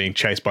when they're being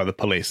chased by the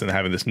police and they're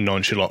having this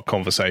nonchalant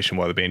conversation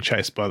while they're being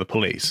chased by the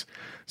police.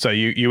 So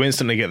you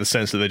instantly get the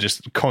sense that they're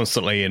just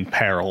constantly in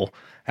peril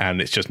and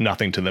it's just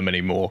nothing to them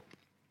anymore.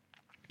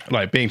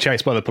 Like, being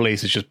chased by the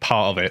police is just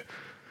part of it.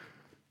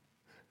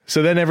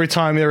 So then every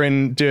time they're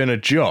in doing a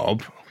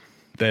job,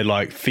 they're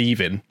like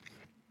thieving.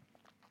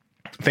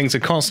 Things are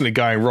constantly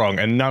going wrong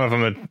and none of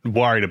them are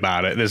worried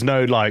about it. There's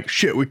no like,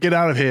 shit, we get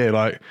out of here.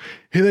 Like,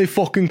 here they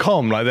fucking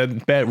come.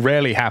 Like, that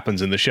rarely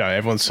happens in the show.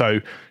 Everyone's so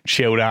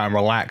chilled out and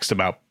relaxed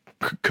about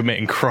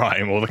committing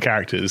crime, all the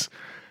characters.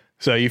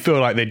 So you feel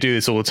like they do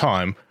this all the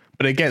time,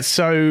 but it goes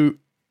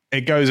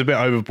a bit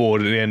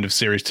overboard at the end of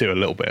series 2 a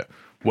little bit,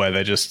 where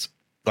they're just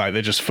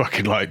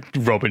fucking like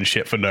robbing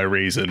shit for no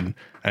reason,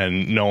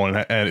 and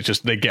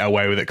they get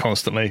away with it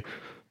constantly.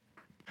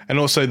 And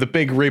also the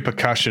big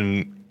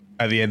repercussion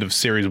at the end of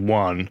series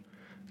 1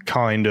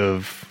 kind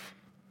of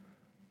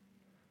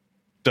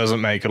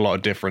doesn't make a lot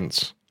of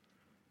difference,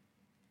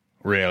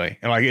 really.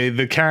 And like,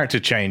 the character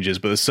changes,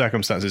 but the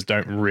circumstances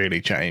don't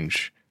really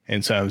change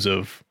in terms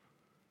of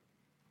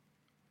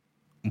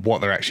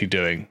what they're actually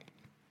doing.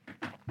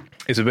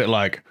 It's a bit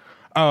like,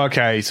 oh,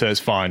 okay, so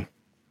it's fine.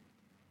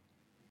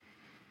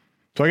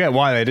 So I get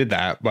why they did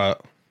that,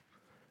 but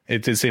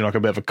it did seem like a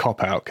bit of a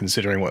cop-out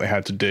considering what they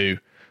had to do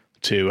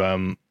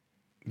to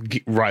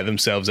write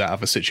themselves out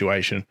of a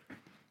situation.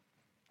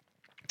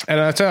 And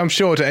I'm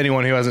sure to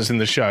anyone who hasn't seen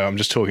the show, I'm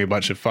just talking a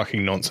bunch of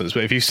fucking nonsense.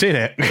 But if you've seen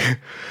it,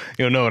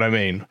 you'll know what I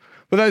mean.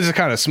 But those are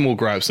kind of small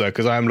gripes, though,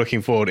 because I'm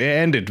looking forward. It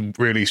ended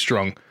really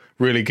strong.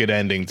 Really good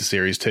ending to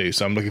series 2.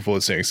 So I'm looking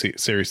forward to seeing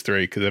series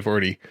 3, because they've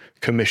already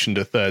commissioned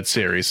a third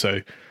series. So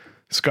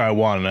Sky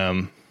One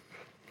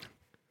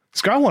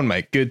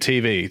make good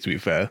TV, to be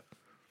fair.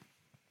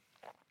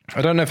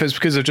 I don't know if it's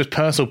because of just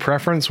personal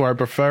preference, where I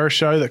prefer a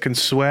show that can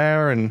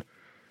swear and,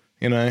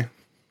 you know,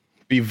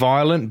 be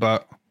violent,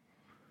 but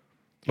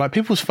like,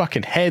 people's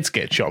fucking heads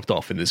get chopped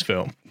off in this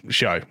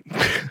show.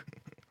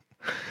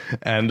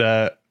 and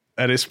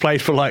it's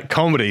played for like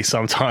comedy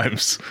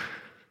sometimes.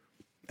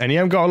 And you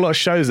haven't got a lot of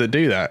shows that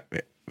do that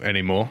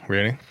anymore,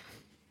 really.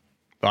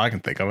 That I can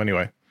think of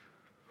anyway.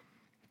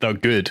 They're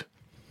good.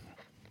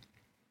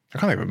 I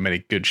can't think of many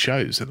good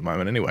shows at the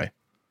moment anyway.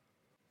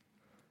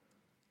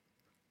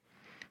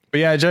 But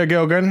yeah, Joe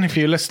Gilgun, if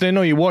you're listening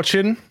or you're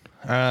watching,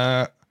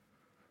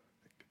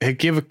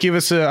 give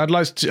us a. I'd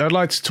like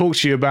to talk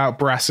to you about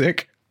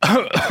Brassic.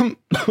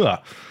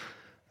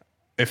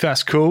 If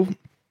that's cool.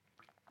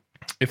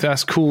 If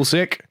that's cool,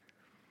 sick.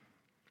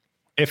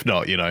 If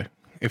not, you know,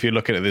 if you're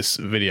looking at this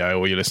video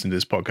or you're listening to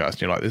this podcast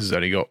and you're like, this has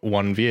only got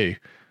one view,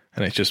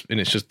 and it's just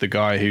the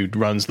guy who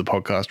runs the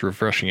podcast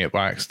refreshing it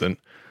by accident,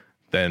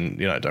 then,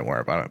 you know, don't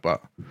worry about it.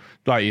 But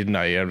like, you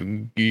know,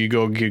 you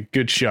got a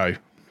good show.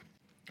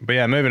 But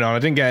yeah, moving on. I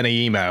didn't get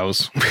any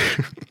emails.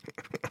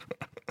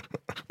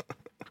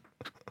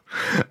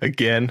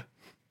 Again,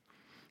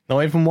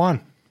 not even one.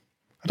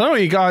 I don't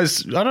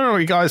know what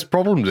you guys'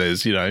 problems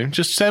is,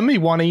 just send me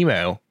one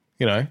email.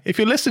 If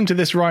you're listening to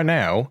this right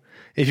now,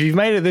 if you've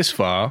made it this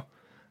far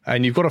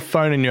and you've got a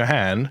phone in your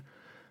hand,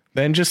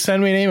 then just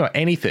send me an email.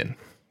 Anything,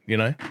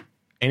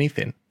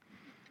 anything.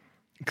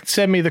 You could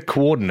send me the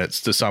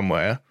coordinates to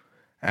somewhere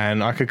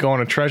and I could go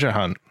on a treasure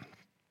hunt.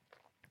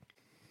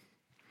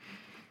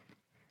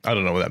 I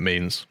don't know what that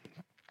means.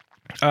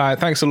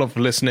 Thanks a lot for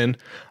listening.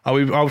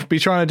 I'll be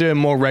trying to do it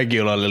more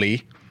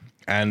regularly,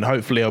 and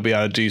hopefully I'll be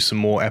able to do some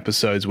more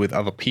episodes with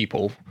other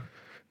people,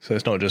 so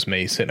it's not just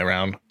me sitting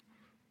around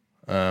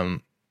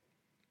on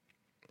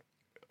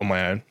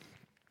my own.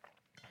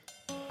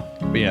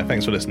 But yeah,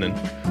 thanks for listening.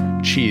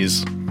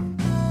 Cheers.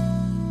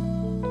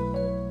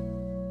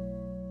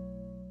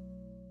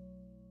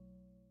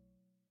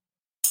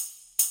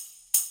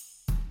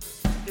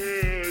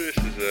 This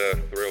is a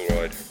thrill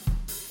ride.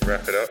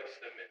 Wrap it up.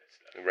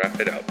 Wrap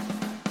it up.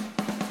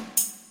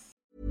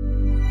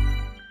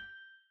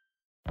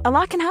 A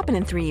lot can happen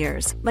in 3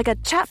 years, like a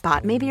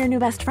chatbot may be your new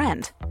best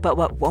friend. But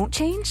what won't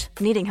change?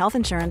 Needing health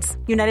insurance.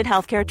 United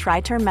Healthcare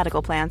Tri-Term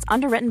Medical Plans,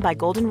 underwritten by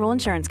Golden Rule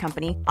Insurance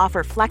Company,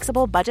 offer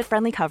flexible,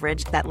 budget-friendly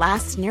coverage that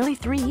lasts nearly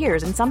 3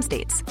 years in some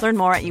states. Learn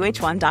more at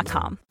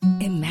uh1.com.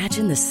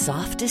 Imagine the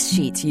softest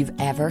sheets you've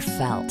ever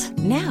felt.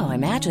 Now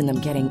imagine them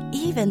getting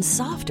even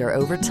softer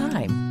over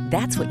time.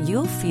 That's what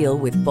you'll feel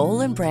with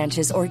Boll &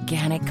 Branch's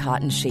organic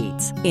cotton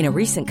sheets. In a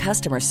recent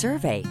customer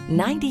survey,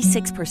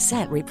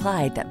 96%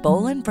 replied that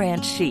Boll &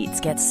 Branch sheets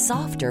get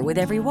softer with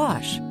every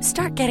wash.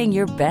 Start getting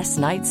your best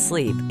night's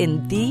sleep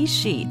in these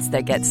sheets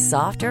that get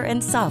softer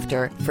and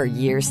softer for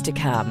years to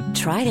come.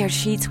 Try their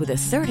sheets with a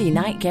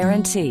 30-night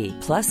guarantee.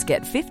 Plus,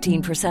 get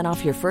 15%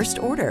 off your first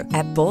order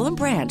at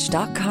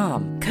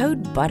bollandbranch.com.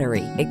 Code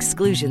BUTTERY.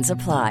 Exclusions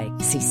apply.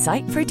 See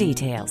site for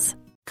details.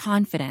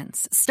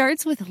 Confidence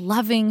starts with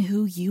loving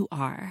who you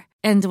are.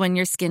 And when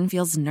your skin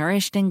feels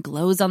nourished and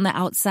glows on the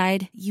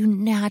outside, you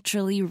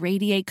naturally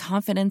radiate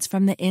confidence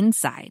from the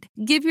inside.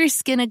 Give your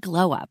skin a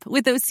glow up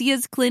with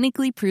Osea's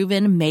clinically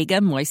proven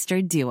Mega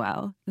Moisture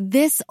Duo.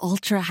 This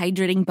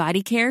ultra-hydrating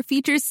body care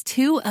features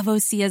 2 of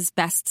Osea's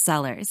best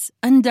sellers,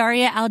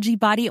 Undaria Algae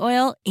Body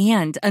Oil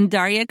and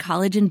Undaria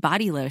Collagen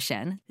Body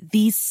Lotion.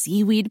 These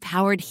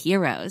seaweed-powered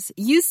heroes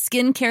use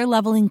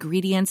skincare-level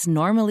ingredients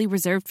normally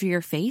reserved for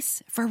your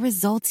face for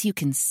results you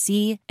can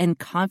see and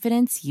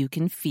confidence you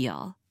can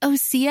feel.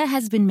 Osea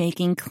has been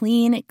making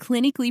clean,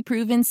 clinically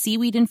proven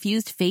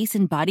seaweed-infused face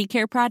and body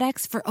care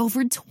products for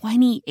over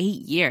 28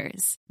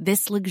 years.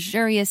 This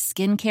luxurious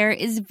skincare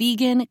is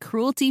vegan,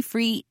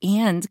 cruelty-free,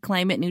 and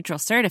climate-neutral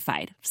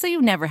certified, so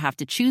you never have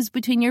to choose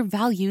between your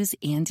values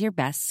and your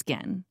best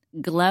skin.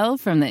 Glow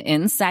from the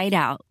inside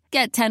out.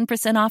 Get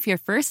 10% off your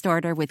first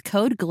order with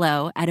code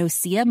GLOW at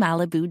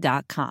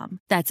OseaMalibu.com.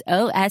 That's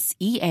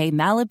OSEA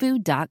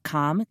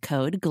Malibu.com,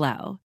 code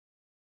GLOW.